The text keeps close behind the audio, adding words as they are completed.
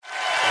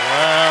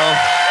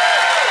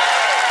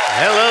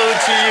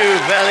to you,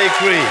 Valley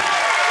Creek.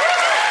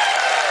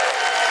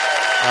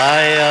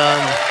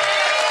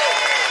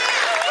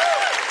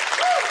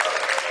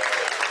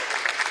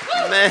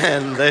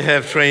 Man, they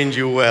have trained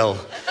you well.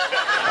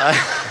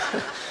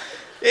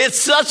 It's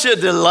such a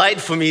delight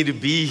for me to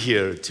be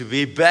here, to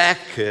be back.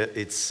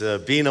 It's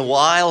been a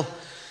while.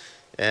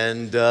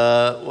 And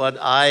what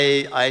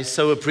I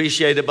so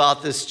appreciate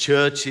about this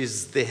church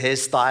is the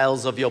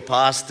hairstyles of your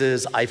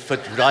pastors. I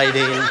fit right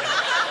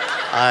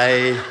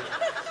in.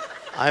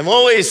 I'm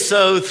always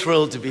so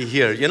thrilled to be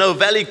here. You know,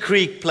 Valley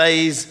Creek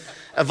plays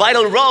a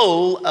vital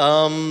role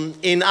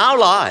in our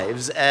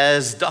lives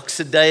as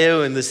Doxa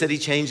Deo and the City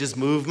Changes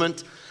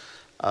movement.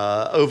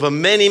 Over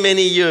many,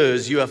 many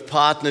years, you have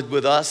partnered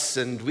with us,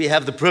 and we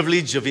have the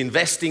privilege of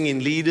investing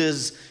in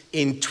leaders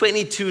in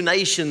 22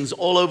 nations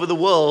all over the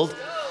world.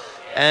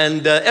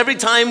 And every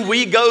time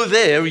we go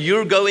there,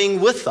 you're going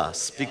with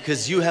us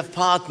because you have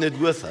partnered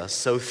with us.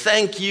 So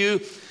thank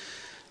you.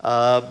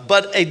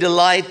 But a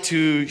delight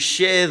to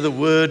share the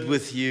word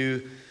with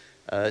you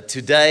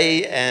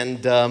today.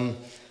 And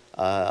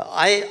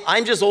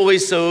I'm just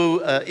always so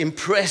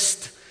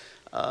impressed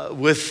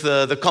with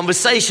the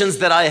conversations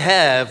that I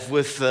have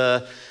with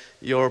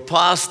your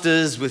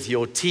pastors, with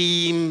your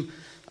team,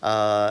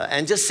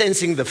 and just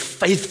sensing the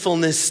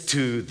faithfulness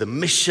to the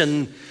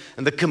mission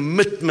and the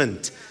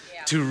commitment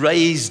to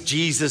raise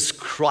Jesus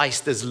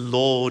Christ as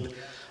Lord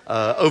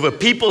over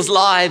people's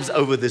lives,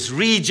 over this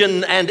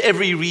region and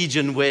every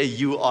region where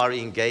you are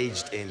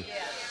engaged in.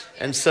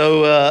 And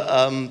so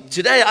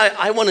today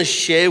I want to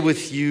share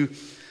with you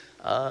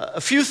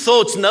a few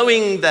thoughts,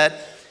 knowing that,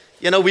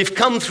 you know, we've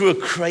come through a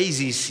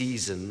crazy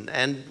season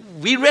and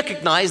we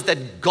recognize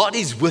that God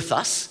is with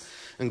us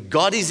and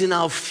God is in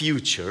our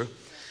future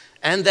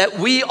and that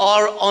we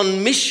are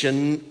on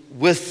mission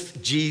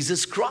with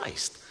Jesus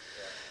Christ.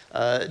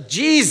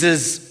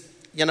 Jesus,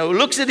 you know,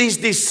 looks at his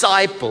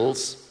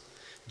disciples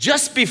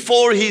just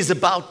before he's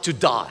about to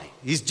die.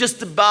 He's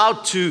just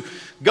about to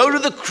go to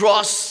the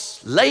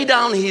cross, lay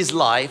down his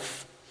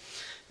life,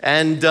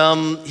 and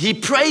he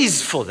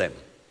prays for them.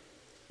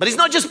 But he's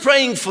not just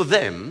praying for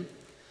them.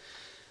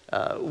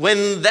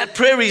 When that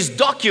prayer is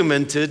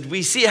documented,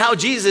 we see how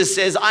Jesus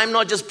says, I'm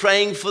not just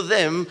praying for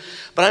them,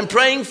 but I'm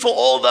praying for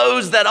all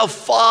those that are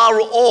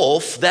far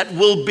off that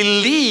will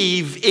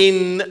believe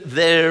in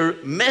their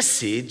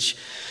message.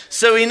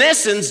 So in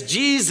essence,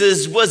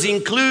 Jesus was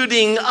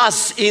including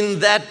us in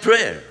that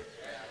prayer.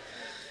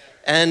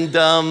 And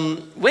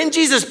when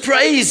Jesus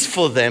prays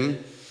for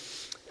them,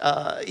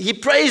 he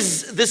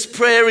prays this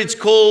prayer. It's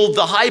called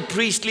the high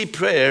priestly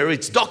prayer.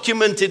 It's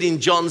documented in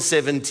John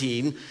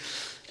 17.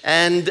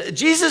 And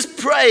Jesus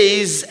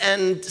prays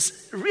and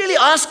really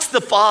asks the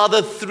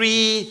Father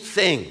three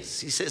things.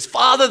 He says,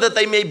 Father, that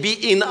they may be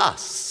in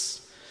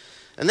us.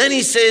 And then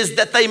he says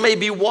that they may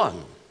be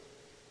one.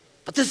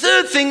 But the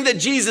third thing that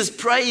Jesus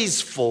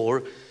prays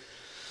for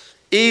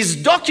is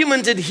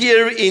documented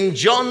here in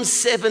John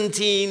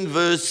 17,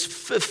 verse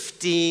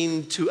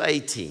 15 to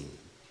 18.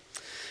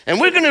 And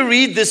we're going to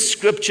read this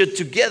scripture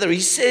together. He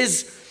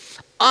says,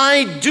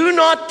 I do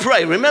not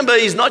pray. Remember,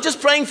 he's not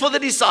just praying for the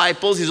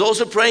disciples, he's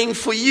also praying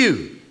for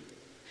you.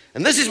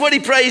 And this is what he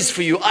prays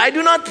for you. I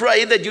do not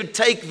pray that you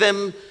take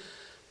them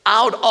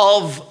out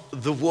of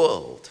the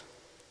world,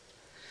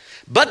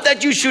 but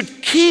that you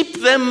should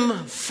keep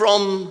them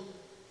from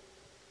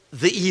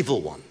the evil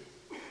one.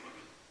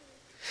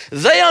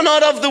 They are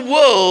not of the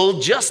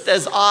world, just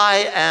as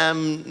I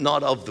am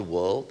not of the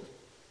world.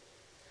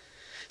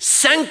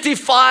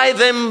 Sanctify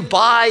them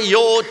by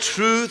your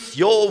truth.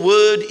 Your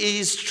word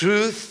is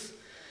truth.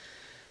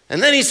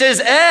 And then he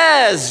says,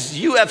 as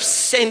you have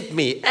sent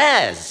me,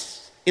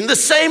 as, in the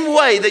same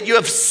way that you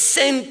have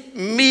sent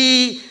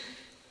me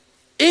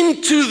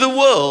into the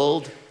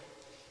world,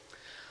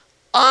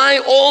 I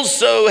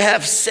also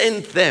have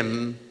sent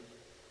them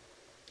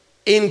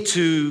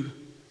into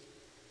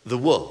the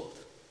world.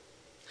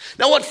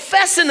 Now, what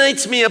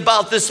fascinates me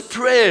about this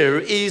prayer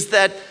is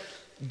that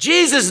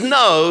Jesus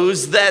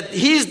knows that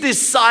his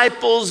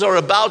disciples are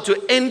about to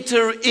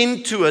enter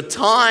into a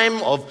time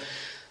of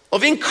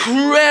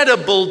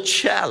incredible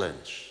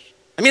challenge.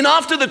 I mean,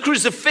 after the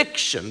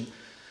crucifixion,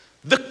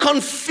 the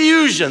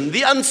confusion,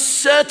 the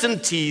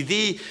uncertainty,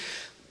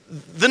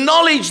 the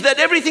knowledge that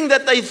everything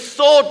that they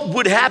thought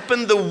would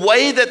happen the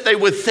way that they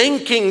were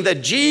thinking,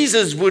 that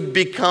Jesus would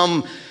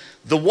become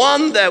the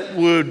one that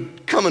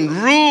would come and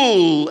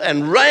rule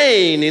and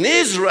reign in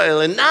Israel,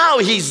 and now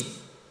he's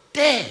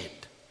dead.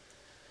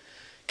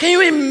 Can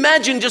you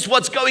imagine just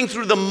what's going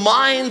through the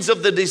minds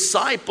of the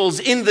disciples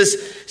in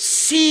this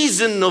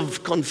season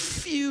of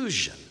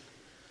confusion?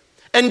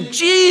 And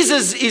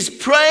Jesus is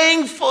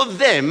praying for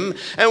them,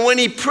 and when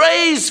he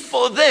prays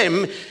for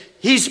them,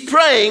 he's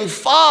praying,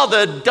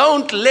 Father,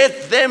 don't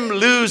let them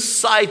lose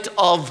sight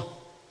of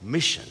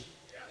mission.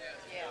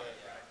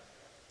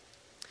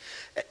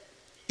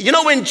 You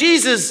know, when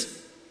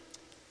Jesus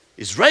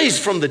is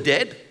raised from the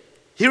dead,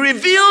 he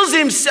reveals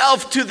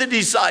himself to the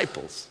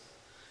disciples.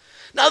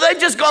 Now, they've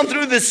just gone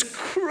through this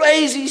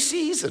crazy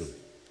season.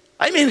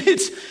 I mean,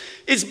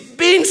 it's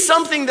been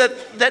something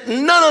that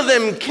none of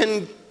them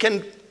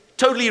can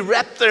totally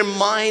wrap their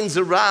minds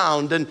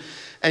around.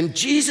 And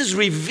Jesus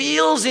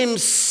reveals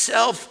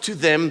himself to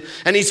them,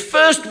 and his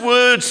first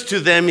words to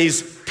them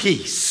is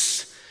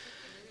peace,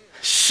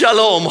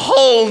 shalom,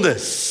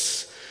 wholeness.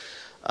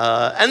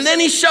 And then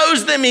he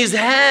shows them his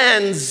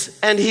hands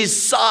and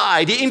his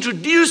side. He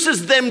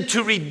introduces them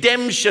to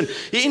redemption.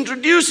 He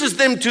introduces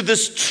them to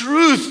this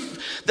truth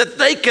that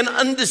they can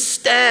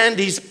understand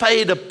he's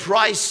paid a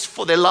price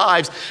for their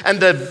lives. And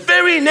the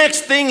very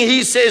next thing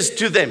he says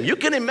to them, you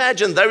can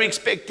imagine they're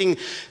expecting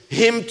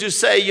him to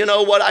say, you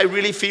know what, I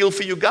really feel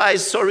for you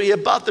guys. Sorry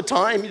about the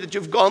time that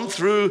you've gone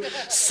through,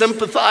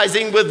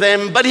 sympathizing with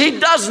them. But he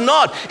does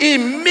not.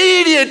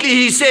 Immediately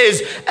he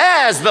says,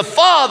 as the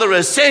Father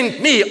has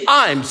sent me,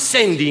 I'm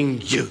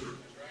sending you.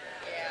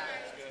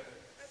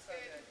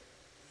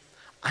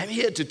 I'm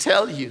here to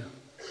tell you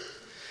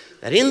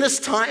that in this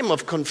time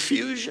of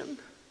confusion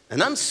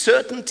and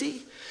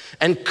uncertainty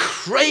and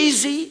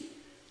crazy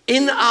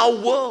in our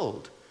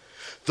world,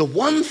 the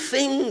one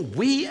thing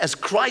we as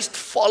Christ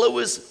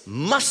followers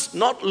must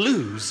not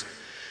lose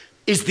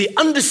is the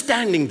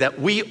understanding that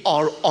we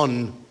are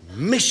on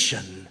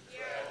mission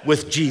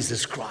with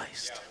Jesus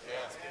Christ.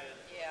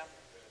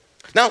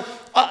 Now,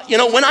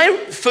 when I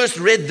first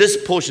read this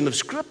portion of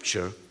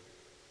Scripture,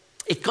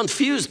 it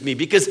confused me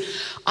because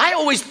I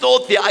always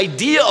thought the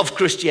idea of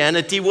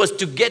Christianity was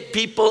to get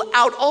people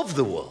out of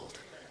the world.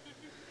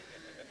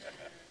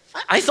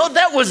 I thought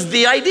that was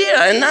the idea,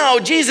 and now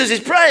Jesus is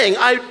praying,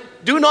 I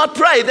do not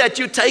pray that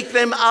you take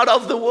them out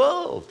of the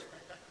world.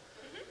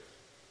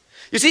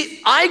 You see,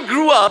 I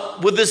grew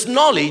up with this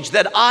knowledge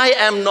that I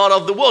am not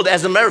of the world.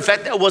 As a matter of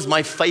fact, that was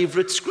my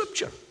favorite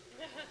scripture.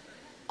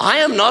 I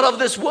am not of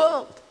this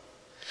world.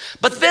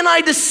 But then I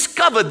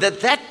discovered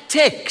that that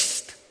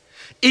text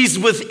is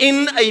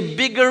within a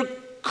bigger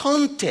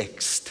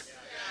context.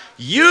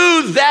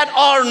 You that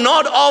are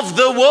not of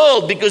the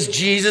world, because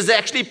Jesus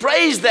actually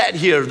prays that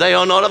here. They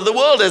are not of the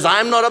world as I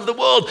am not of the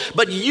world.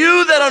 But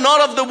you that are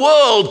not of the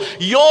world,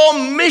 your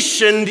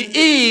mission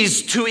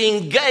is to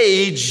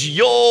engage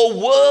your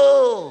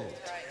world.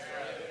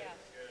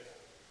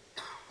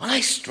 When I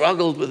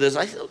struggled with this,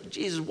 I thought,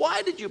 Jesus,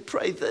 why did you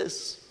pray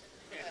this?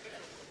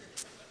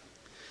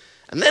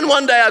 And then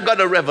one day I got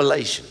a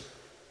revelation.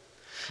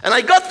 And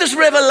I got this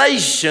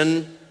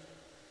revelation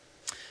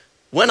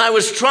when I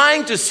was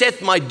trying to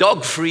set my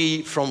dog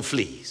free from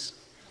fleas.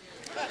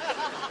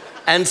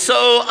 And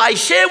so I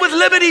share with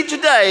Liberty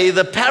today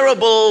the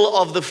parable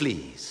of the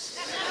fleas.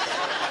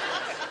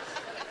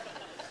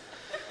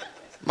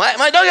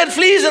 My dog had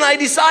fleas, and I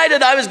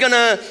decided I was going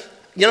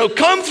to,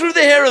 comb through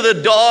the hair of the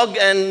dog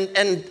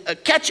and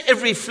catch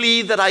every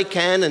flea that I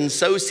can, and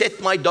so set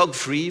my dog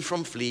free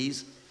from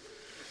fleas.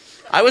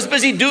 I was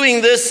busy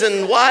doing this,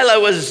 and while I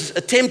was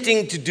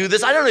attempting to do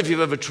this, I don't know if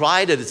you've ever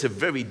tried it, it's a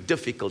very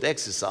difficult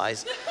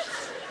exercise.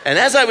 And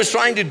as I was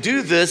trying to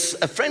do this,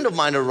 a friend of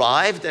mine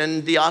arrived,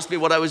 and he asked me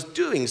what I was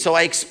doing. So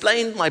I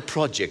explained my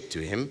project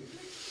to him,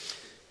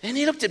 and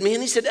he looked at me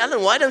and he said,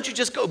 Alan, why don't you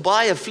just go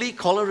buy a flea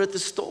collar at the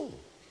store?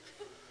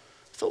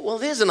 I thought, well,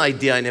 there's an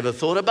idea I never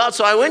thought about.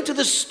 So I went to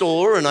the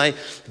store and I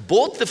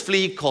bought the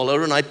flea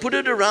collar and I put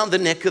it around the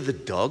neck of the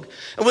dog.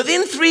 And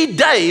within 3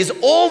 days,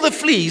 all the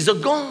fleas are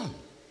gone.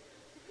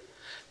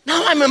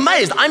 Now I'm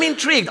amazed, I'm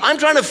intrigued, I'm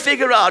trying to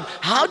figure out,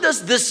 how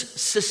does this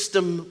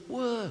system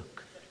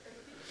work?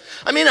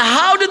 I mean,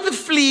 how did the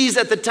fleas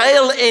at the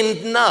tail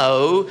end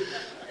know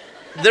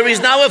there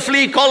is now a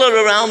flea collar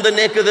around the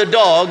neck of the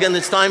dog and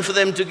it's time for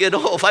them to get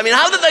off? I mean,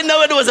 how did they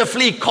know it was a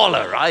flea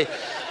collar?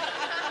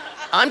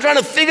 I'm trying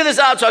to figure this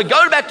out. So I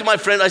go back to my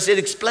friend, I said,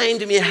 explain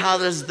to me, how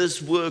does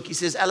this work? He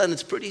says, Alan,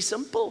 it's pretty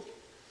simple.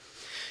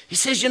 He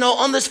says,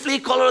 on this flea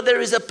collar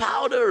there is a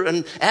powder,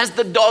 and as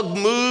the dog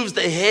moves,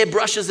 the hair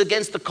brushes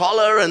against the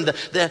collar, and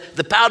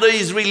the powder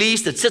is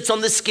released. It sits on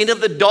the skin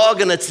of the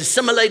dog, and it's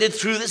assimilated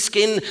through the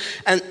skin,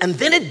 and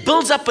then it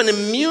builds up an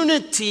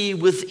immunity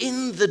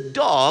within the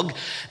dog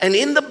and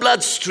in the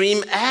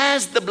bloodstream.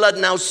 As the blood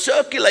now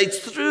circulates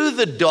through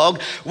the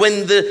dog,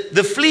 when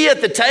the flea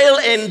at the tail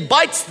end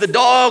bites the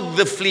dog,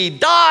 the flea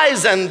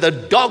dies and the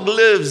dog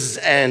lives.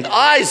 And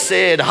I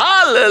said,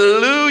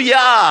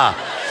 hallelujah!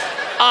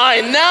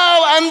 I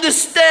now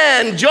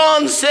understand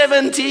John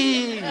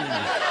 17.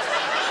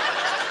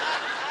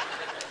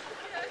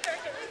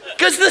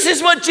 Because this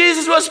is what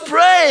Jesus was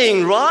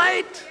praying,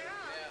 right?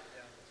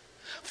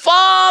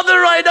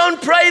 Father, I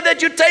don't pray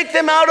that you take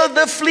them out of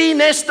the flea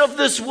nest of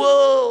this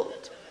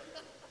world.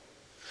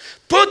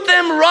 Put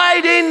them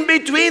right in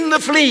between the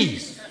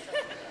fleas.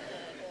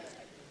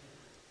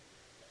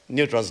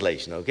 New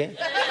translation, okay?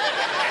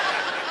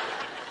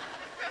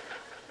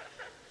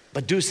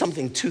 But do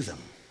something to them.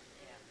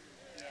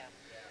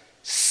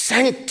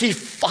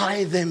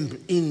 Sanctify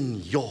them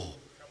in your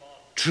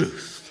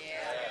truth.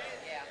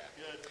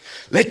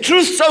 Let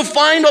truth so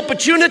find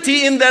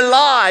opportunity in their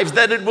lives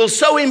that it will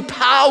so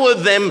empower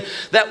them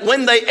that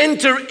when they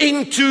enter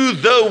into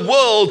the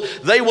world,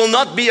 they will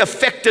not be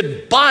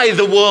affected by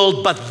the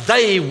world, but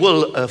they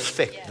will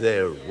affect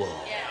their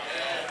world.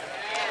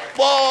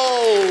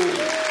 Whoa!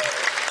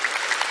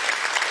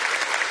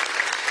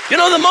 You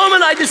know, the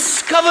moment I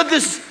discovered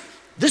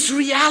this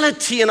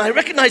reality and I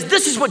recognized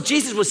this is what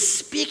Jesus was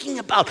speaking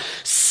about,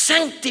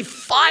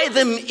 sanctify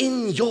them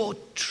in your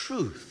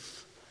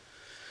truth.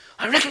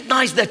 I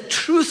recognized that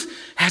truth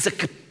has a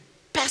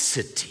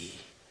capacity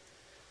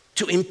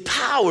to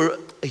empower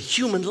a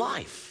human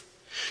life.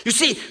 You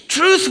see,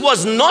 truth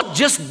was not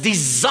just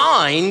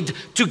designed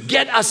to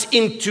get us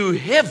into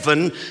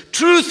heaven.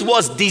 Truth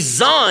was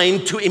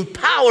designed to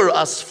empower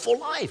us for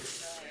life.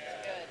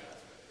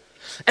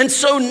 And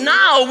so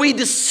now we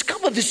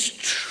discover this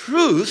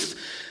truth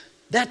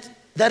that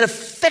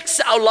affects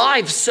our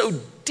lives so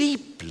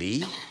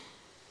deeply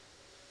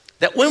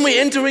that when we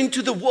enter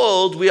into the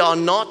world, we are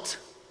not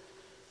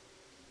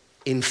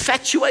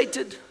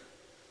infatuated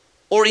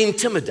or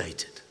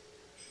intimidated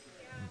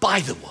by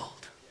the world.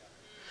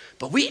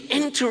 But we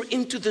enter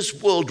into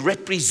this world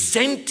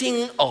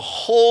representing a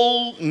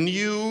whole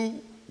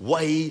new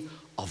way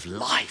of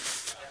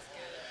life.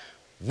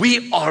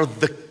 We are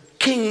the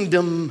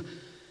kingdom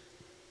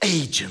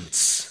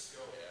agents.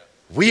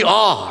 We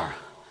are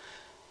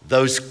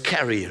those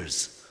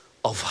carriers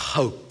of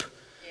hope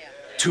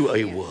to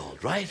a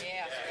world, right?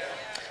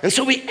 And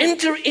so we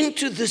enter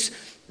into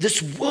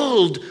this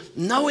world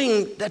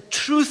knowing that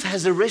truth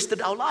has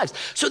arrested our lives.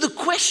 So the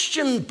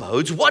question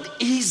bodes,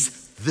 what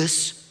is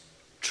this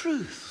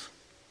truth?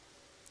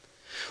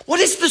 What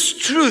is this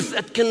truth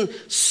that can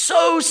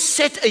so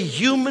set a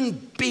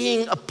human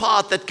being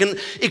apart, that can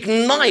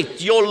ignite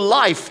your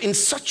life in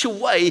such a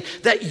way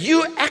that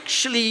you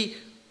actually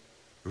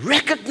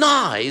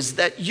recognize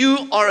that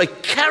you are a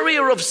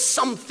carrier of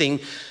something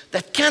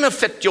that can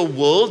affect your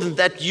world and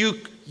that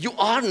you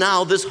are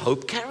now this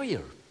hope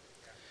carrier?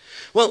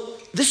 Well,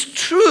 this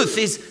truth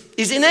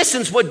is in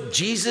essence what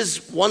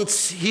Jesus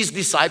wants his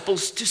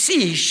disciples to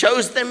see. He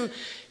shows them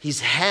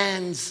his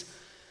hands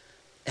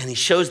and he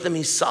shows them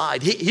his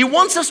side. He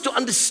wants us to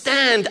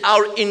understand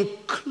our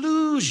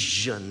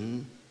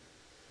inclusion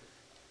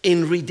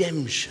in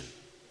redemption.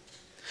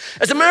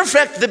 As a matter of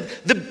fact,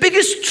 the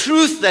biggest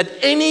truth that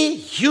any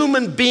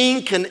human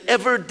being can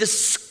ever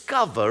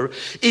discover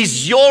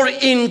is your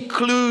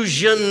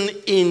inclusion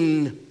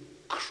in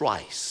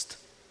Christ.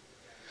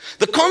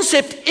 The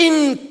concept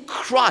in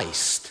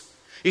Christ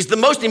is the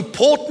most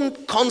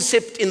important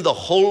concept in the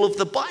whole of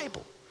the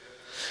Bible.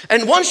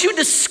 And once you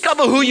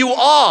discover who you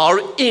are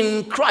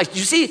in Christ,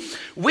 you see,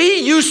 we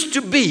used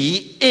to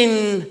be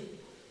in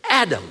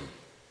Adam.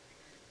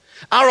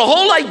 Our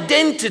whole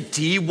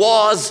identity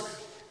was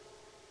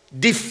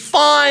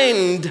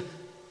defined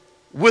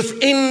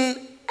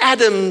within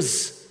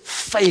Adam's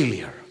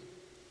failure.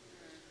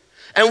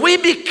 And we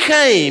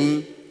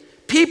became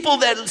people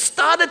that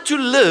started to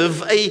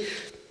live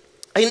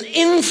an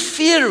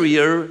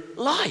inferior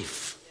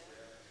life.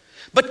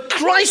 But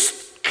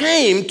Christ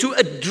came to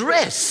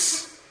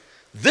address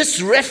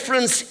this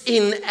reference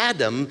in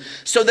Adam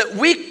so that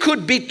we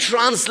could be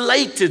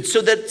translated,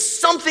 so that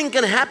something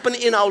can happen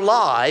in our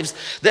lives,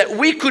 that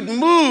we could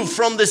move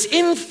from this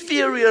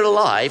inferior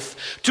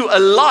life to a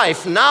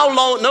life now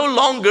no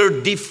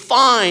longer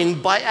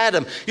defined by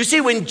Adam. You see,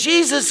 when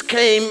Jesus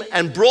came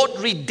and brought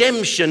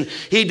redemption,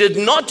 he did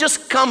not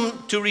just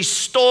come to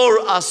restore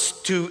us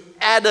to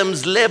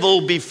Adam's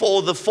level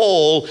before the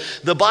fall.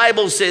 The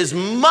Bible says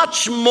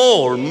much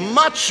more,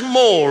 much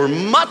more,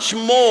 much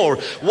more.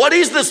 What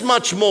is this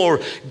much more?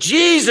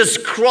 Jesus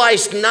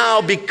Christ now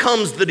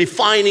becomes the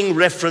defining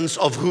reference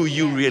of who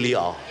you really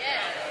are.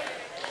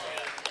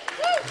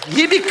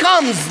 He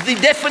becomes the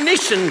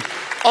definition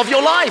of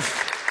your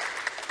life.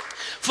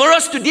 For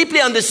us to deeply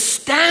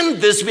understand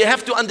this, we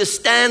have to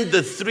understand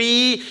the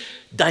three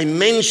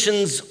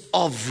dimensions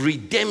of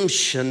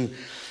redemption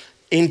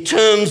in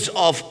terms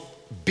of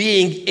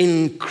being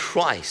in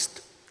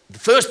Christ. The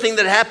first thing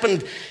that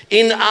happened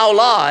in our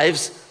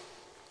lives,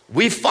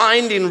 we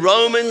find in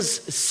Romans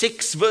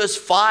 6 verse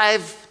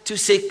 5 to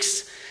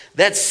 6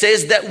 that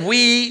says that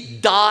we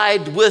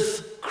died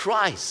with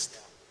Christ.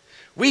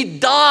 We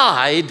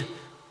died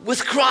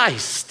with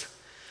Christ.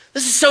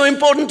 This is so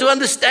important to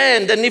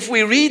understand. And if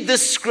we read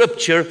this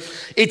scripture,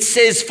 it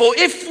says, "For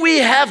if we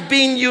have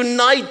been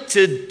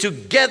united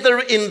together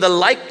in the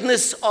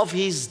likeness of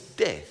his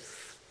death,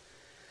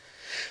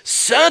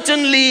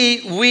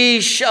 certainly we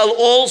shall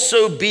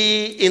also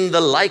be in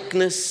the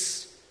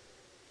likeness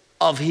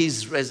of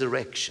his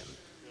resurrection."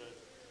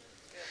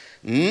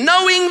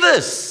 Knowing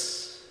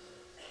this,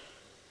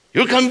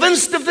 you're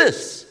convinced of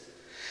this,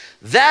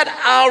 that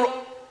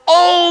our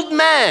old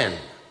man,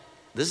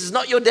 this is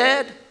not your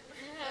dad?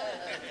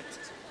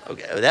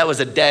 Okay, that was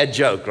a dad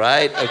joke,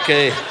 right?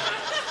 Okay.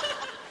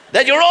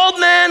 That your old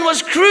man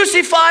was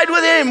crucified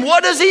with him.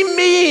 What does he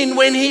mean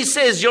when he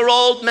says your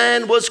old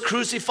man was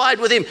crucified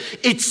with him?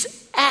 It's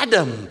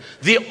Adam,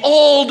 the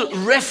old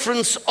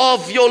reference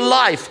of your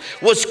life,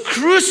 was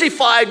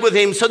crucified with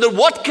him so that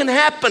what can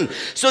happen?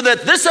 So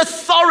that this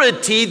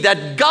authority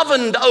that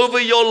governed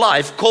over your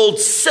life called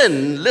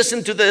sin,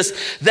 listen to this,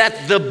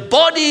 that the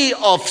body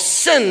of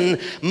sin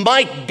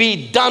might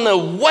be done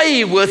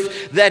away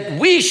with, that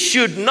we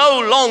should no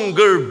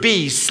longer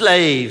be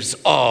slaves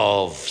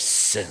of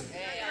sin.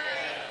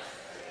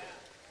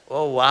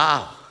 Oh,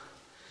 wow.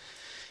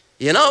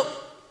 You know,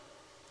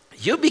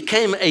 you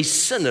became a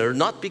sinner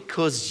not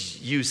because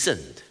you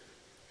sinned.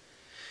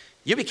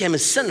 You became a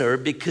sinner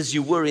because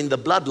you were in the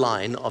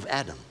bloodline of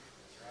Adam.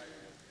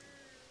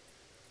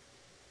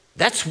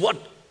 That's what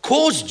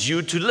caused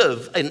you to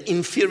live an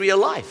inferior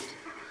life.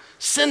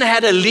 Sin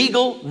had a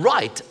legal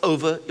right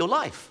over your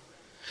life.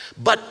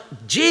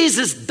 But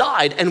Jesus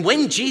died, and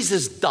when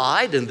Jesus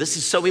died, and this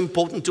is so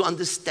important to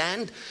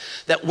understand,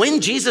 that when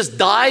Jesus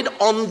died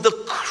on the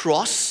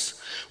cross,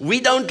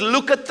 we don't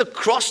look at the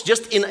cross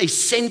just in a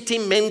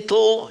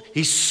sentimental,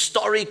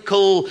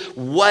 historical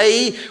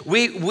way.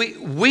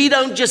 We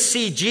don't just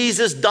see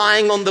Jesus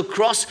dying on the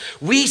cross.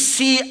 We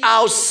see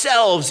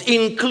ourselves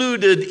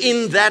included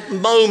in that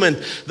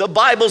moment. The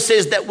Bible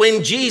says that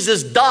when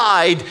Jesus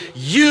died,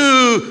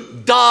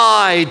 you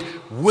died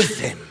with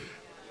him.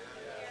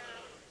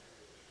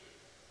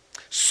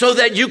 So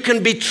that you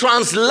can be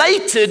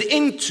translated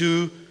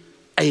into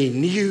a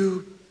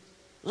new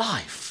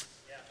life.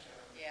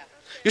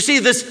 You see,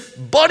 this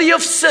body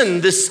of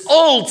sin, this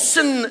old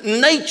sin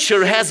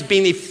nature has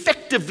been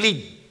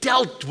effectively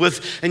dealt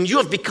with, and you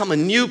have become a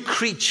new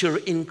creature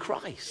in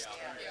Christ.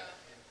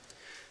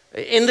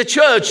 In the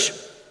church,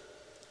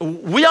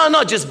 we are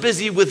not just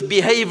busy with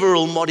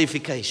behavioral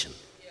modification.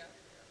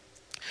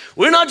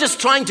 We're not just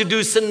trying to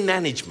do sin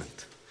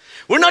management.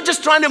 We're not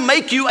just trying to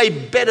make you a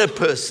better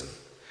person.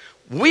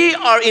 We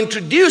are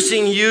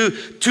introducing you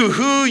to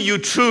who you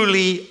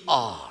truly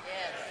are.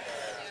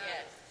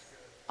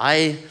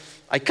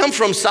 I come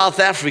from South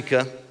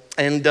Africa,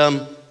 and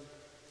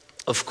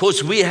of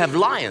course we have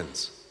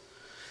lions.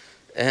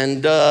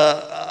 And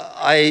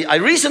I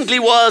recently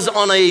was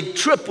on a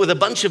trip with a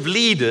bunch of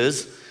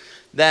leaders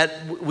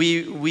that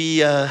we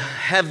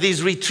have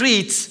these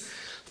retreats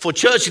for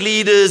church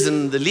leaders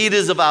and the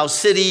leaders of our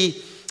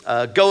city.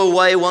 Go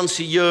away once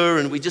a year,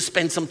 and we just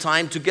spend some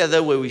time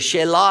together where we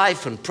share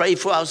life and pray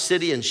for our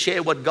city and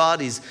share what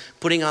God is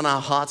putting on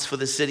our hearts for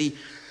the city.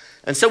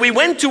 And so we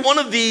went to one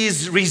of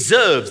these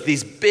reserves,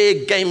 these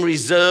big game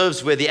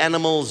reserves where the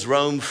animals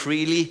roam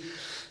freely.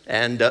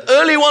 And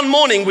early one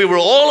morning, we were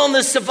all on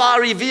the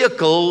safari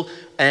vehicle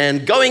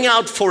and going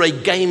out for a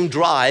game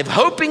drive,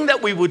 hoping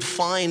that we would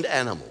find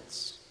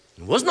animals.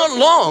 It was not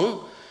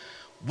long,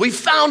 we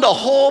found a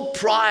whole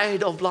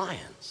pride of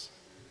lions.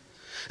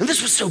 And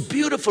this was so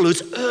beautiful. It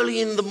was early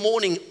in the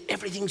morning.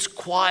 Everything's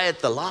quiet.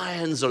 The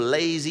lions are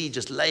lazy,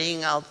 just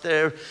laying out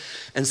there.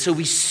 And so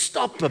we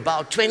stop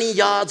about 20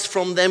 yards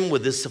from them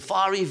with the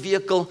safari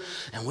vehicle,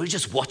 and we're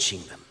just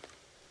watching them.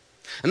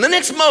 And the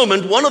next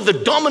moment, one of the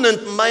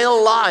dominant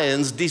male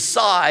lions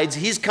decides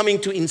he's coming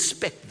to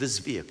inspect this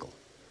vehicle.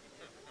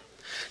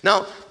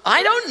 Now,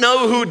 I don't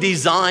know who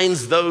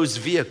designs those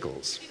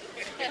vehicles.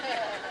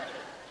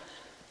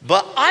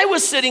 But I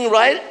was sitting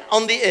right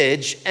on the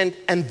edge, and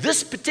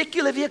this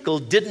particular vehicle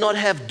did not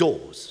have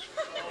doors.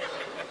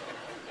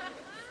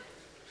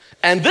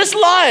 And this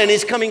lion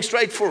is coming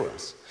straight for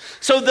us.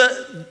 So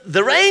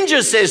the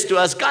ranger says to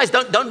us, guys,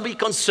 don't be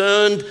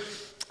concerned.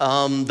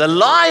 The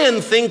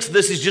lion thinks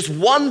this is just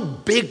one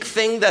big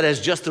thing that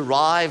has just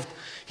arrived.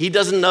 He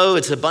doesn't know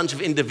it's a bunch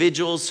of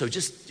individuals, so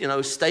just,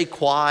 stay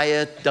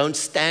quiet. Don't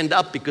stand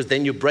up, because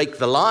then you break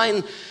the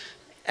line,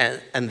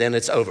 and then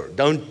it's over.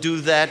 Don't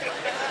do that.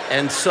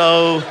 And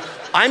so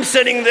I'm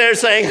sitting there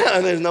saying,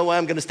 there's no way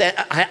I'm going to stand.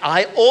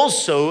 I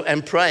also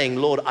am praying,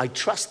 Lord, I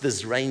trust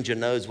this ranger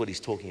knows what he's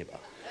talking about.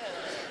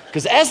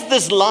 Because as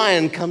this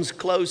lion comes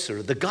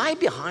closer, the guy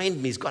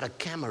behind me's got a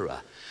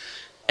camera.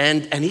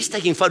 And he's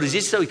taking photos.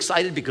 He's so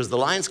excited because the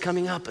lion's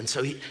coming up. And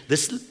so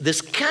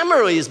this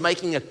camera is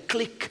making a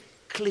click,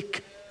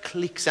 click,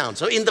 click sound.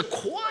 So in the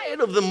quiet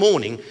of the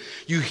morning,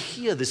 you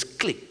hear this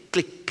click,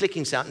 click,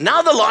 clicking sound.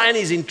 Now the lion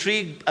is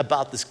intrigued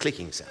about this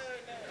clicking sound.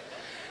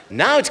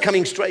 Now it's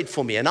coming straight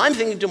for me. And I'm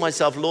thinking to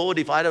myself, Lord,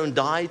 if I don't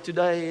die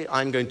today,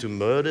 I'm going to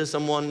murder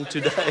someone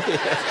today.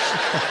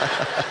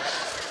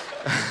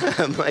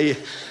 May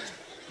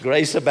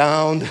grace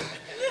abound.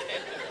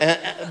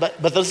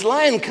 But this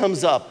lion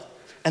comes up.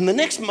 And the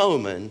next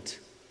moment,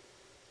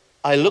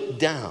 I look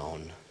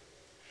down.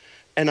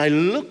 And I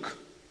look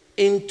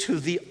into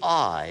the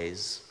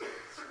eyes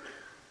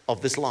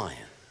of this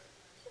lion.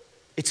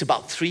 It's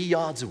about 3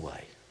 yards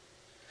away.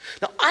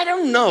 Now, I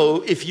don't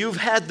know if you've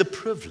had the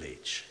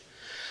privilege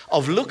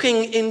of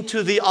looking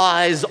into the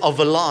eyes of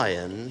a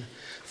lion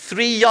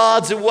 3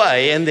 yards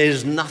away and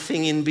there's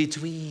nothing in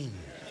between.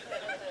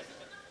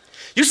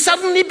 You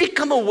suddenly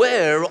become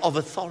aware of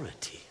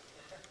authority.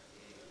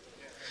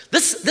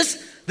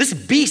 This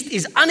beast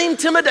is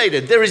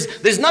unintimidated.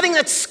 There's nothing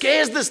that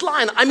scares this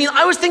lion. I mean,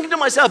 I was thinking to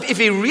myself, if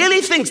he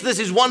really thinks this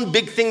is one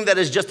big thing that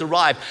has just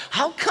arrived,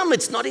 how come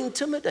it's not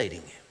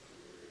intimidating him?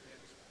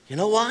 You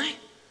know why?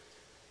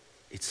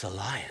 It's a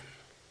lion.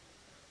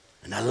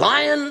 And a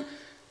lion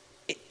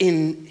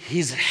in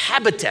his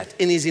habitat,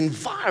 in his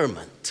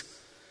environment,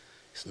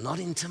 is not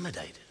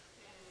intimidated.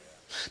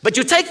 But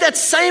you take that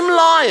same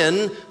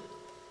lion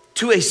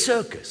to a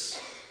circus.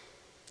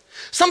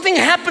 Something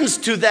happens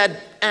to that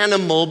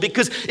animal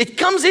because it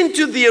comes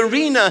into the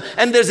arena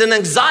and there's an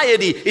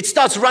anxiety. It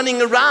starts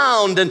running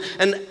around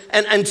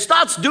and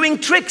starts doing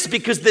tricks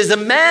because there's a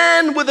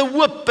man with a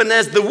whip, and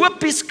as the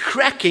whip is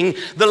cracking,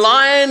 the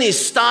lion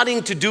is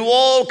starting to do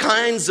all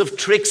kinds of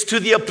tricks to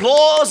the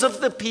applause of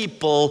the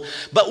people.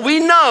 But we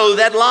know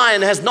that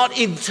lion has not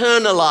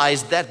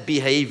internalized that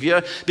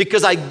behavior,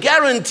 because I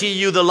guarantee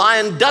you the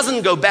lion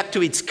doesn't go back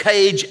to its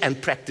cage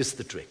and practice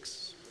the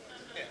tricks.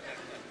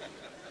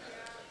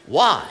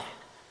 Why?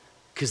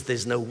 Because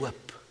there's no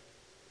whip.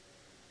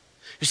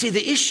 You see,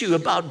 the issue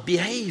about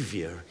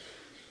behavior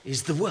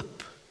is the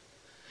whip.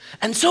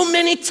 And so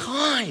many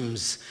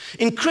times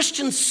in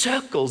Christian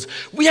circles,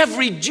 we have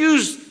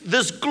reduced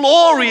this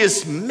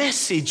glorious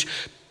message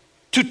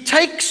to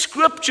take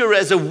Scripture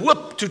as a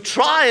whip to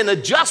try and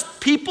adjust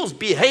people's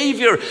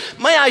behavior.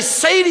 May I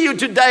say to you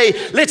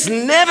today, let's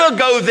never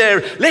go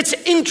there. Let's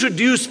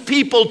introduce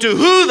people to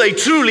who they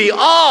truly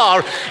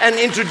are and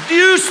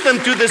introduce them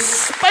to the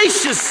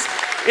spacious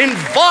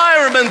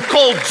environment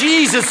called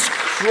Jesus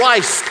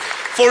Christ.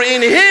 For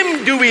in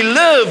Him do we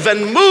live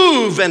and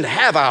move and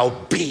have our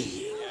being.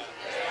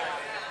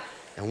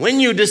 And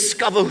when you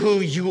discover who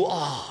you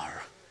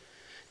are,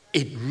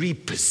 it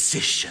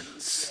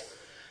repositions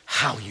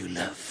how you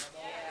live.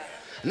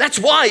 And that's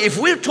why if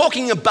we're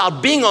talking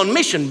about being on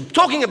mission,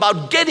 talking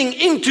about getting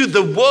into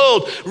the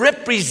world,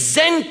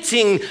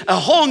 representing a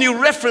whole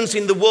new reference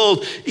in the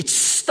world, it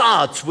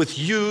starts with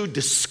you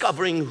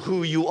discovering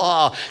who you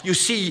are. You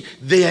see,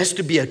 there has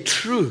to be a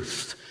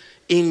truth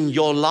in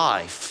your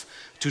life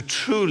to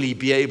truly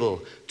be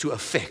able to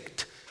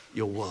affect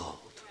your world.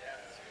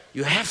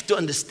 You have to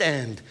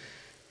understand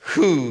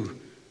who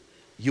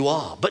you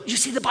are. But you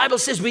see, the Bible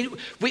says we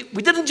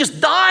didn't just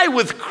die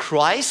with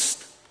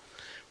Christ,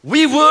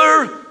 we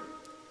were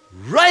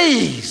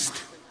raised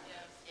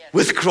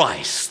with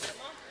Christ.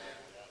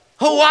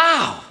 Oh,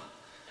 wow.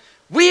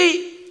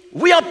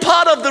 We are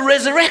part of the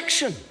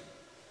resurrection.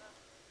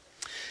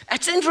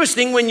 It's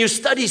interesting when you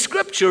study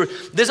Scripture,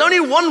 there's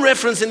only one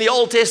reference in the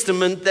Old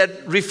Testament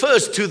that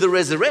refers to the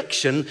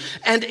resurrection,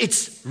 and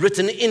it's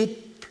written in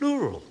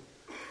plural.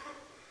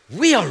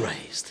 We are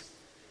raised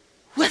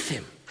with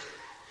Him.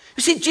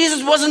 You see,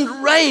 Jesus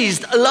wasn't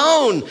raised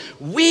alone.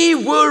 We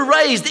were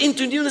raised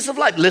into newness of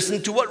life.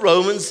 Listen to what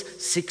Romans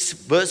 6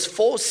 verse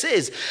 4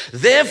 says.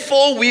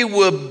 Therefore we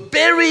were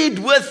buried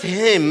with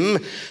Him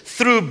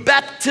through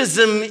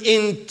baptism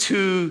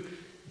into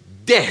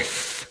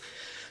death.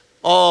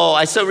 Oh,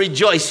 I so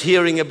rejoice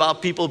hearing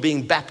about people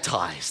being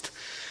baptized.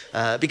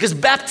 Because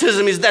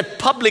baptism is that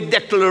public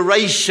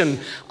declaration,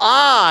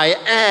 I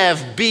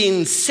have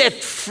been set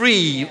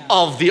free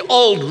of the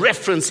old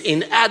reference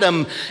in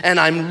Adam, and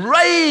I'm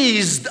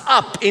raised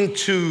up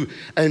into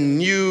a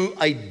new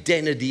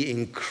identity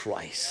in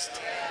Christ.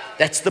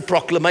 That's the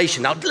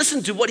proclamation. Now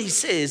listen to what he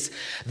says,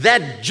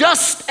 that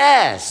just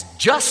as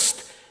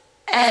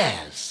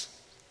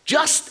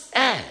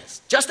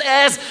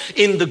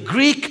in the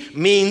Greek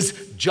means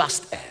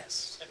just as.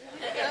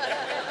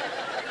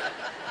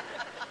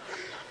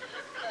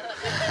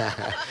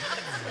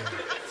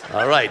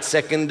 All right,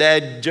 second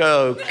dad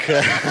joke.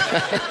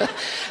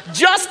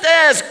 Just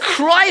as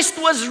Christ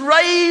was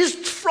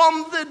raised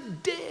from the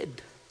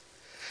dead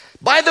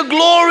by the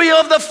glory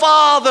of the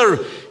Father,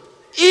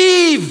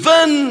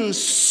 even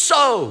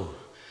so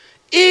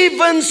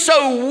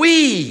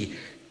we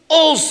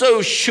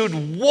also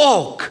should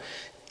walk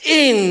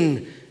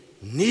in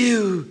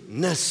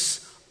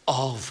newness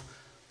of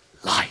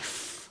life.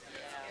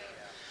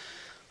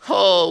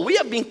 Oh, we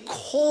have been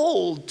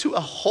called to a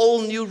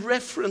whole new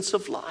reference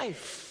of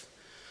life.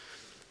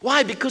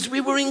 Why? Because we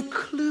were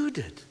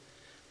included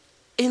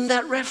in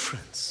that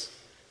reference.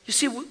 You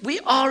see, we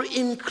are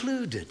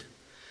included.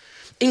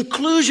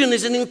 Inclusion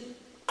is an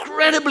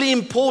incredibly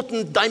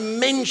important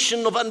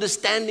dimension of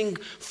understanding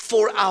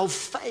for our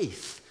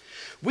faith.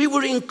 We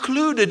were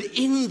included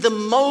in the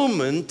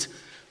moment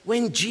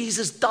when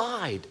Jesus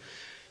died.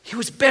 He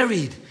was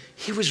buried.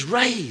 He was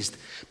raised.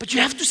 But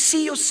you have to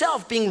see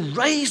yourself being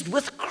raised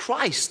with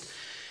Christ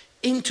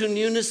into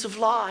newness of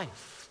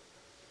life.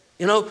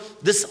 You know,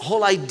 this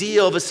whole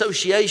idea of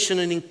association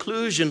and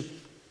inclusion,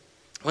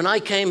 when I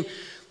came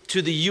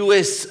to the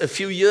US a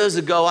few years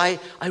ago, I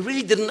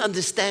really didn't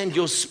understand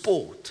your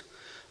sport.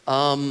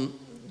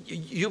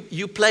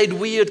 You played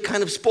weird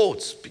kind of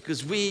sports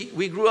because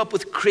we grew up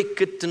with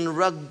cricket and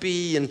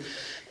rugby and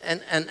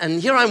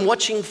here I'm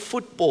watching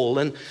football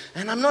and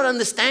I'm not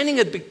understanding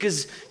it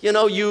because, you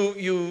know,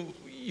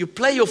 you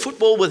play your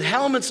football with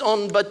helmets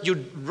on, but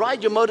you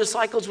ride your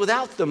motorcycles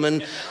without them.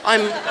 And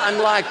I'm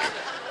like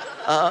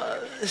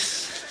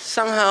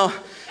somehow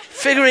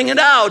figuring it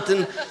out.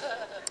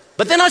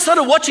 But then I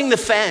started watching the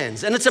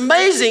fans, and it's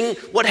amazing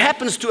what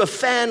happens to a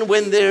fan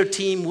when their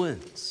team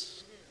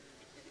wins.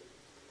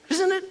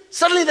 Isn't it?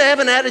 Suddenly they have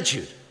an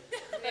attitude.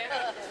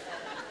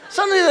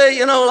 Suddenly they,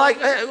 you know, like,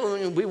 hey,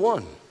 we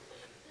won.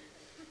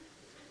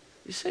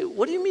 You say,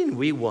 what do you mean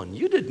we won?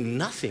 You did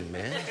nothing,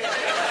 man.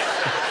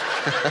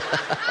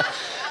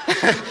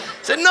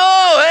 Said,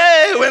 no,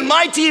 hey, when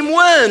my team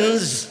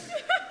wins,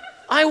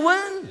 I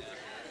win.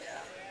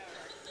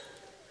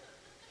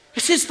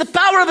 It's the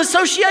power of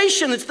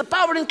association. It's the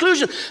power of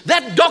inclusion.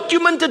 That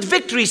documented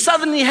victory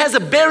suddenly has a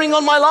bearing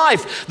on my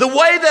life. The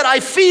way that I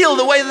feel,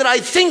 the way that I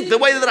think, the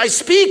way that I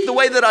speak, the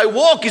way that I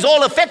walk is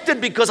all affected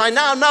because I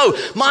now know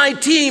my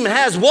team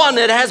has won.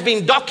 It has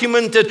been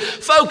documented.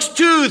 Folks,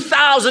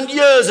 2,000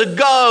 years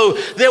ago,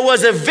 there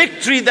was a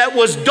victory that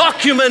was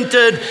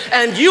documented,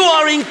 and you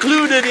are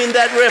included in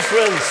that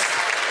reference.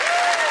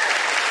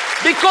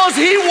 Because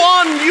he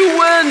won, you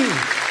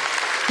win.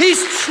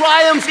 His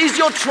triumph is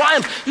your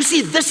triumph. You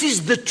see, this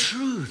is the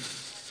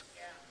truth.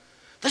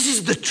 This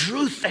is the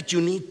truth that you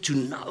need to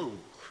know.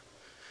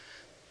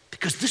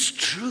 Because this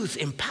truth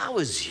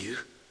empowers you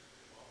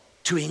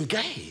to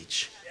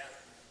engage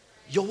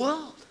your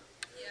world.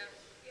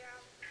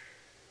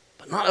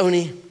 But not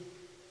only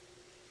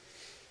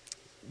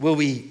were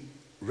we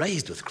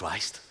raised with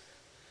Christ,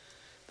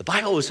 the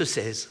Bible also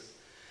says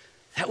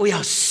that we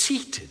are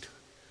seated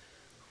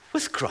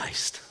with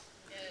Christ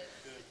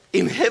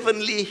in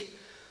heavenly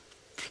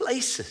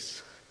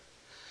places.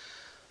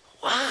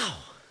 Wow.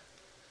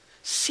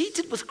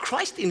 Seated with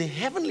Christ in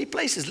heavenly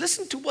places.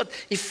 Listen to what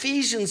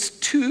Ephesians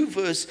 2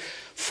 verse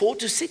 4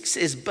 to 6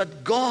 says.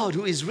 But God,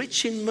 who is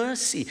rich in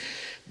mercy,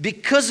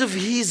 because of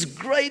his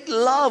great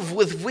love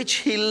with which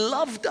he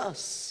loved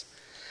us,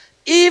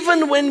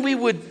 even when we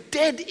were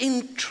dead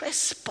in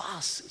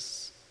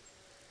trespasses,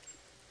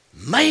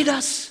 made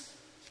us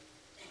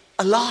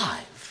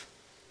alive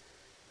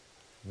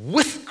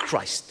with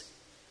Christ,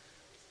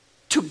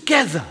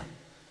 together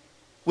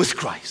with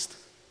Christ.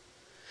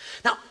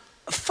 Now,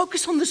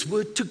 focus on this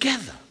word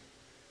together.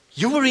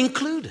 You were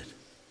included.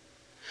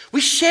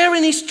 We share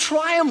in his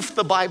triumph,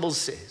 the Bible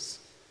says.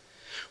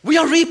 We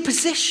are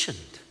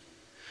repositioned.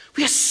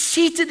 We are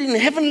seated in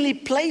heavenly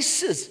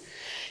places.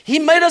 He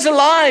made us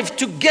alive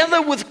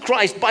together with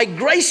Christ. By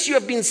grace you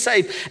have been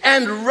saved,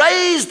 and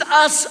raised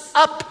us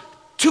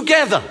up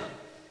together.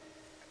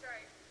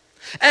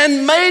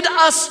 And made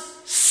us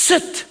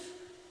sit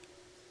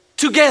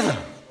together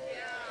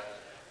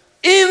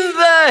in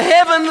the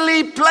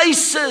heavenly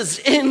places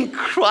in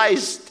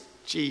Christ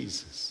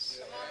Jesus.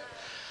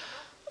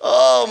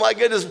 Oh my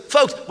goodness.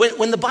 Folks,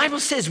 when the Bible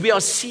says we are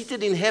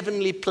seated in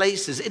heavenly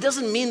places, it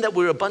doesn't mean that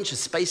we're a bunch of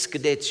space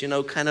cadets,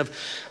 kind of,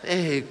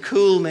 hey,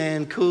 cool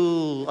man,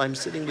 cool, I'm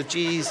sitting with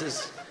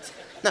Jesus.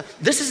 Now,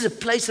 this is a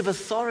place of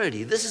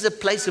authority. This is a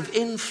place of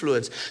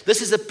influence.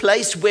 This is a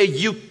place where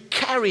you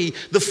carry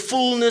the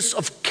fullness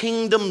of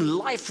kingdom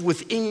life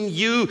within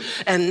you.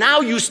 And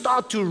now you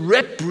start to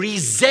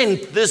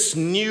represent this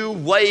new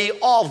way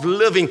of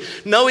living,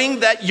 knowing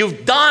that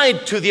you've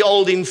died to the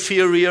old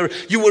inferior.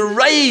 You were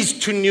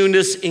raised to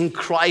newness in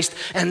Christ.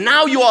 And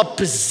now you are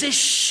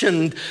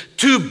positioned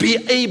to be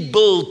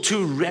able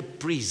to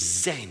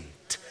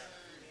represent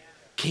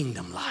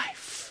kingdom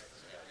life.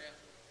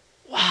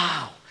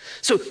 Wow.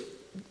 So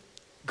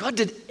God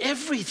did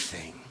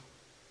everything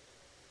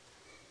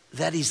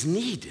that is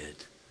needed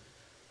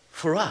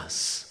for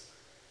us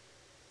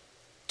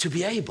to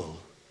be able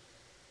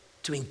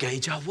to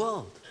engage our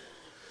world.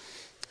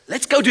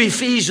 Let's go to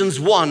Ephesians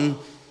 1,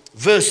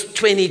 verse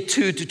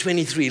 22 to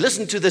 23.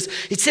 Listen to this.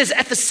 It says,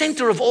 at the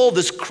center of all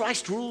this,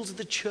 Christ rules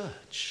the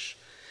church.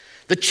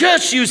 The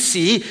church, you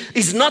see,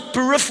 is not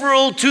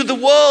peripheral to the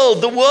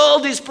world. The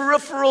world is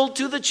peripheral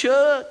to the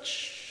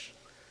church.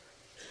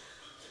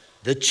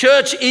 The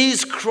church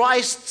is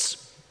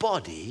Christ's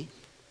body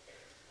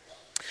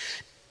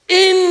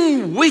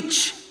in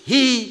which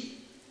he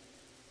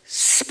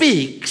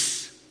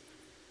speaks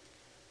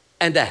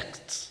and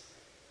acts.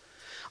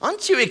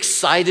 Aren't you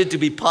excited to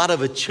be part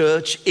of a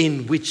church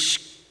in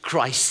which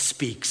Christ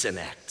speaks and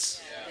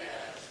acts?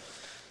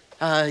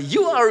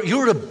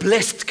 You're a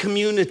blessed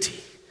community.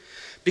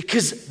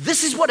 Because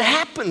this is what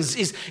happens,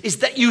 is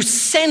that you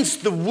sense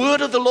the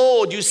word of the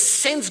Lord. You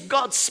sense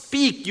God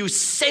speak. You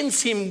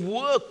sense him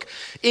work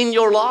in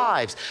your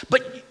lives.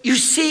 But you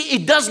see,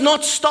 it does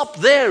not stop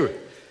there.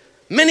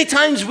 Many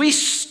times we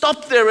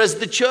stop there as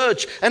the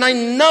church. And I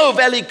know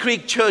Valley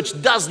Creek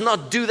Church does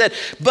not do that.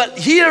 But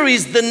here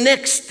is the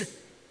next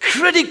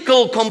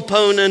critical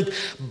component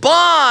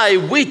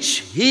by which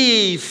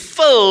he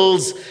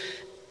fills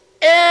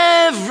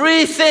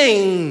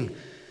everything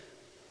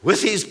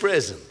with his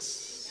presence.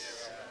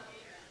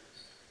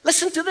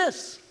 Listen to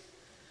this.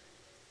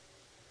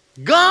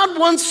 God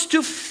wants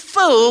to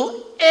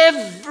fill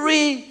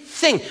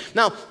everything.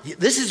 Now,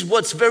 this is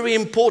what's very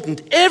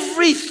important.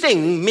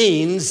 Everything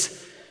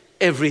means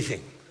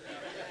everything.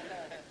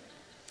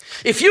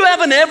 If you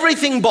have an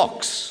everything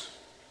box,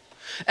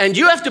 and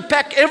you have to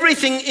pack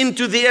everything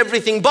into the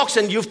everything box,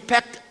 and you've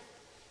packed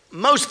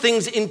most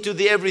things into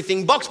the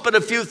everything box, but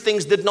a few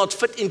things did not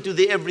fit into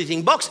the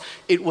everything box,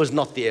 it was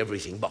not the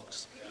everything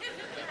box.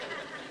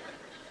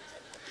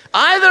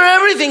 Either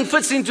everything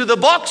fits into the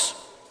box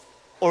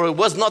or it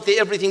was not the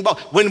everything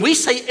box. When we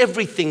say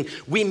everything,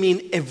 we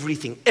mean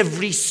everything.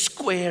 Every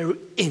square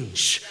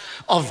inch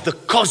of the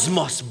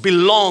cosmos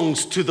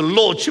belongs to the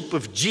Lordship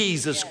of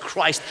Jesus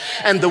Christ.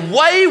 And the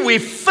way we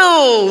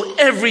fill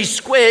every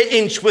square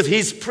inch with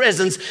His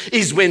presence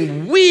is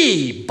when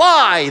we,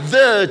 by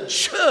the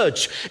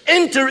church,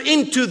 enter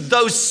into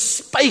those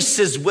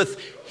spaces with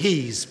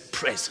His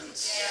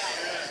presence.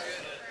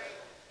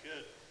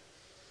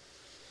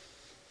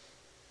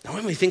 Now,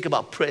 when we think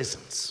about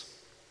presence,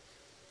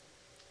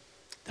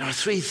 there are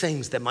three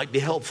things that might be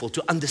helpful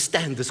to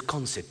understand this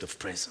concept of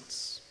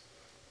presence.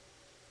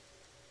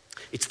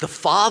 It's the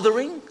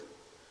fathering,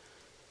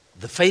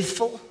 the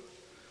faithful,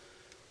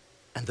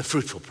 and the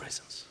fruitful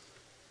presence.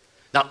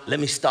 Now, let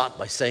me start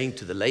by saying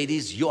to the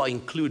ladies, you are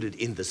included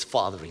in this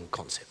fathering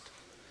concept.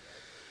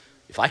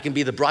 If I can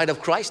be the bride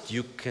of Christ,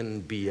 you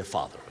can be a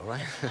father, all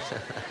right?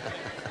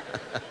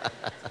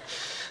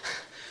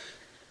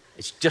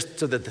 It's just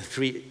so that the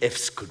three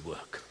F's could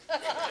work.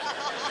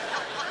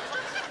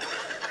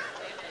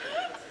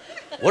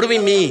 What do we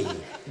mean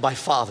by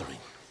fathering?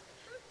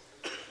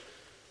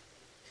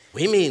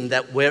 We mean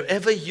that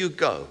wherever you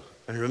go,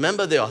 and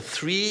remember there are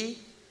three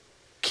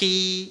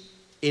key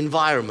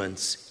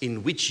environments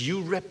in which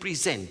you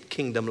represent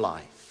kingdom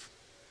life.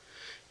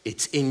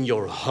 It's in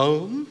your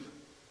home,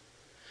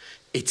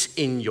 it's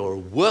in your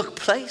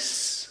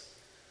workplace,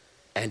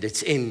 and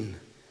it's in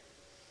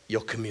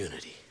your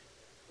community.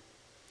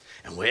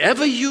 And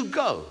wherever you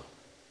go,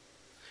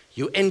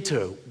 you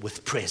enter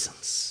with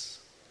presence.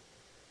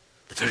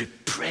 The very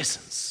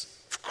presence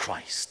of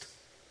Christ.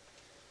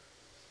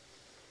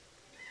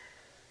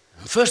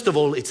 And first of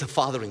all, it's a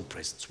fathering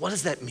presence. What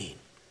does that mean?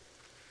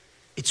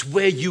 It's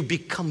where you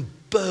become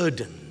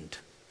burdened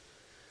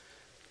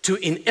to,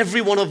 in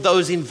every one of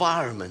those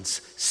environments,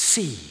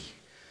 see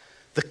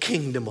the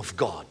kingdom of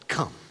God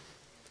come.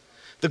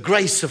 The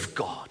grace of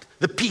God,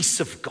 the peace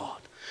of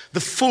God,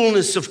 the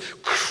fullness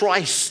of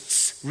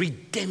Christ's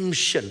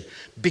redemption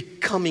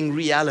becoming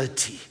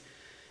reality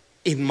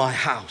in my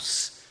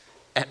house,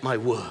 at my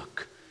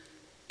work,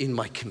 in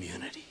my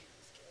community.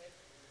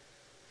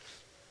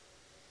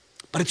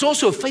 But it's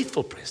also a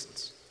faithful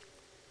presence.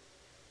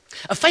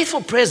 A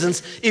faithful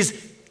presence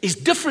is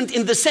different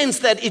in the sense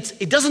that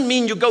it doesn't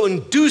mean you go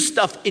and do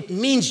stuff. It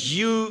means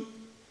you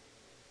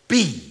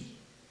be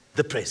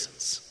the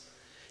presence.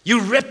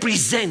 You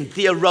represent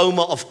the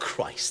aroma of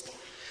Christ.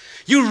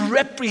 You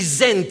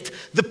represent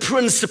the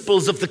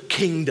principles of the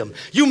kingdom.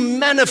 You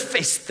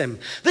manifest them.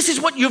 This is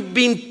what you've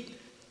been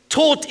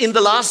taught in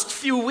the last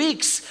few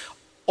weeks,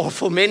 or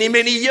for many,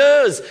 many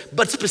years.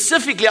 But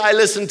specifically, I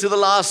listened to the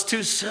last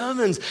two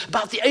sermons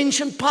about the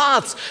ancient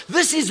paths.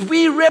 This is,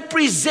 we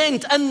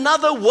represent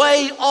another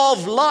way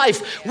of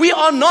life. We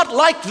are not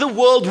like the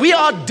world. We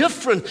are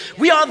different.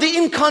 We are the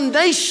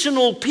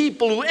incarnational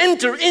people who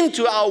enter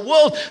into our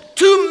world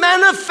to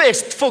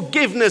manifest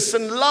forgiveness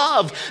and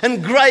love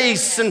and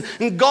grace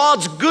and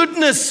God's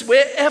goodness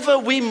wherever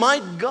we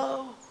might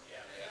go.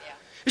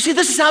 You see,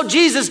 this is how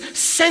Jesus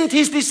sent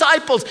His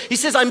disciples. He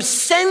says, I'm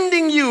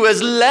sending you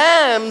as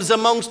lambs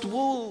amongst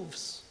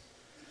wolves.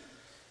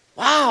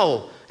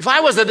 Wow. If I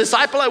was a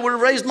disciple, I would have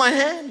raised my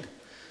hand. I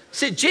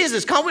said,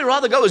 Jesus, can't we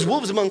rather go as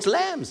wolves amongst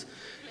lambs?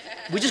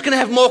 We're just going to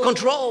have more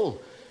control.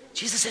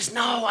 Jesus says,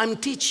 no, I'm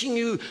teaching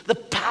you the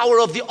power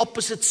of the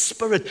opposite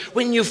spirit.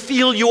 When you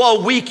feel you are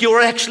weak,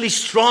 you're actually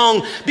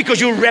strong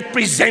because you're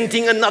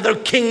representing another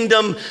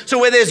kingdom. So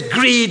where there's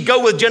greed,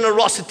 go with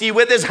generosity.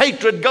 Where there's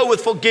hatred, go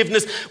with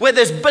forgiveness. Where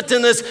there's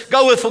bitterness,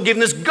 go with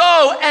forgiveness.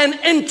 Go and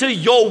enter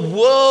your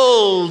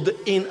world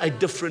in a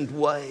different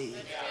way.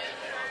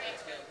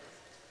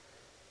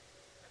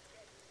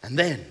 And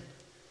then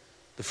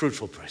the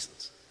fruitful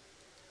presence.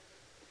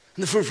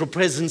 And the fruitful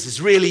presence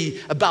is really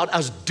about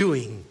us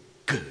doing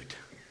good.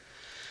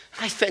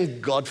 I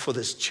thank God for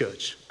this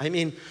church. I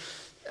mean,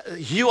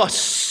 you are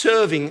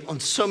serving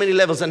on so many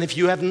levels, and if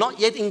you have not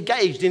yet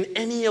engaged in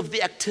any of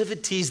the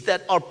activities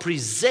that are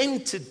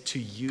presented to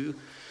you,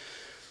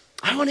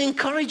 I want to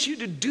encourage you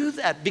to do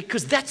that,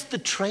 because that's the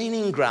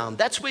training ground.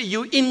 That's where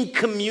you in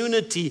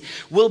community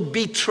will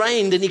be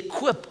trained and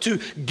equipped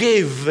to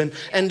give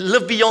and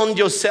live beyond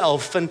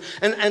yourself and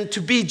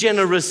to be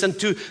generous and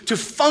to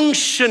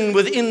function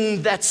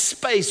within that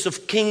space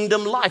of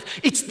kingdom life.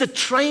 It's the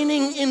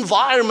training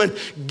environment.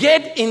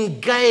 Get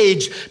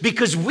engaged,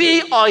 because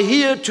we are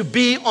here to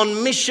be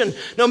on mission.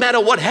 No matter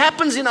what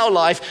happens in our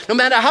life, no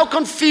matter how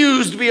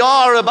confused we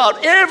are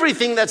about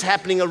everything that's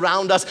happening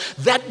around us,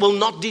 that will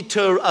not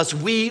deter us.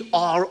 We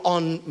are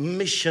on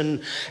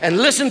mission. And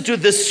listen to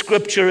this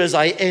scripture as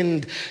I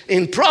end.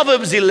 In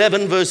Proverbs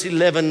 11 verse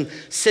 11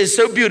 says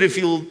so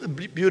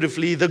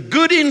beautifully, the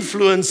good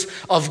influence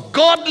of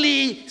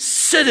godly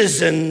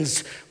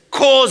citizens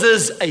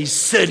causes a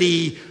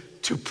city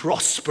to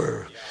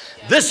prosper.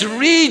 This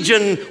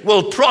region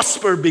will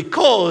prosper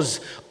because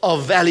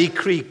of Valley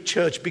Creek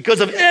Church, because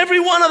of every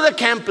one of the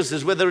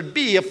campuses, whether it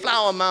be a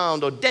Flower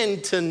Mound or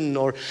Denton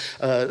or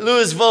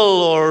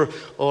Louisville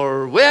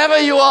or wherever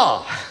you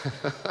are.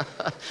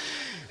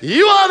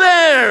 You are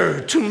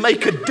there to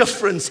make a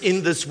difference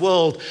in this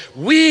world.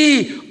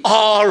 We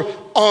are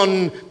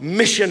on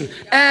mission.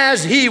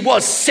 As he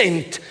was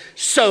sent,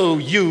 so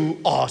you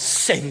are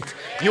sent.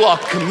 You are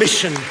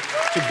commissioned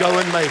to go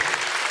and make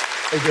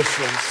a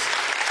difference.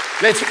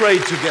 Let's pray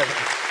together.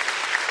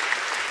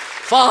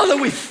 Father,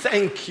 we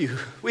thank you.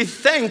 We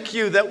thank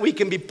you that we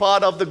can be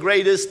part of the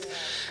greatest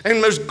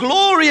and most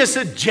glorious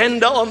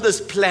agenda on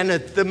this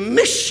planet, the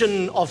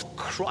mission of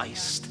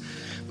Christ,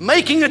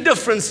 making a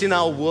difference in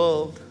our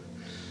world.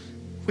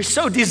 We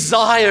so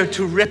desire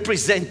to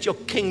represent your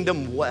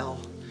kingdom well.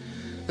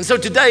 And so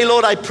today,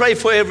 Lord, I pray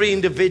for every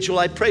individual.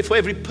 I pray for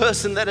every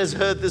person that has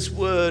heard this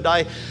word.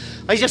 I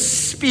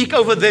just speak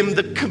over them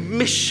the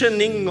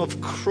commissioning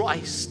of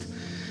Christ,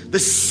 the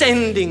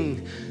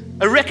sending,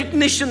 a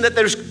recognition that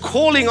there's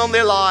calling on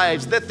their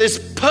lives, that there's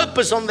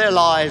purpose on their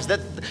lives, that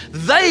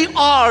they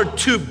are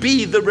to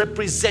be the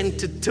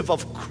representative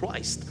of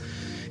Christ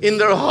in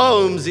their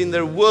homes, in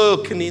their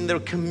work, and in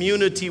their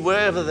community,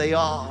 wherever they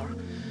are.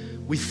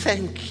 We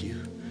thank you.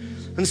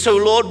 And so,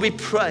 Lord, we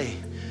pray,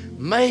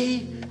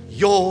 may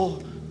your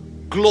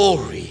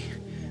glory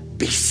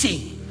be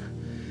seen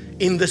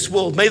in this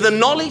world. May the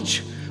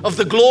knowledge of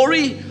the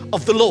glory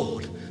of the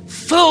Lord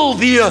fill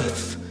the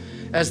earth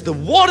as the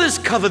waters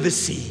cover the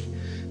sea,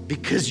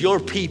 because your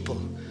people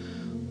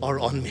are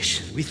on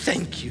mission. We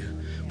thank you.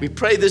 We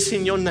pray this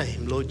in your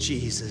name, Lord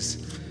Jesus.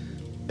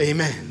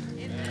 Amen.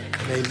 Amen.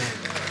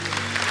 Amen.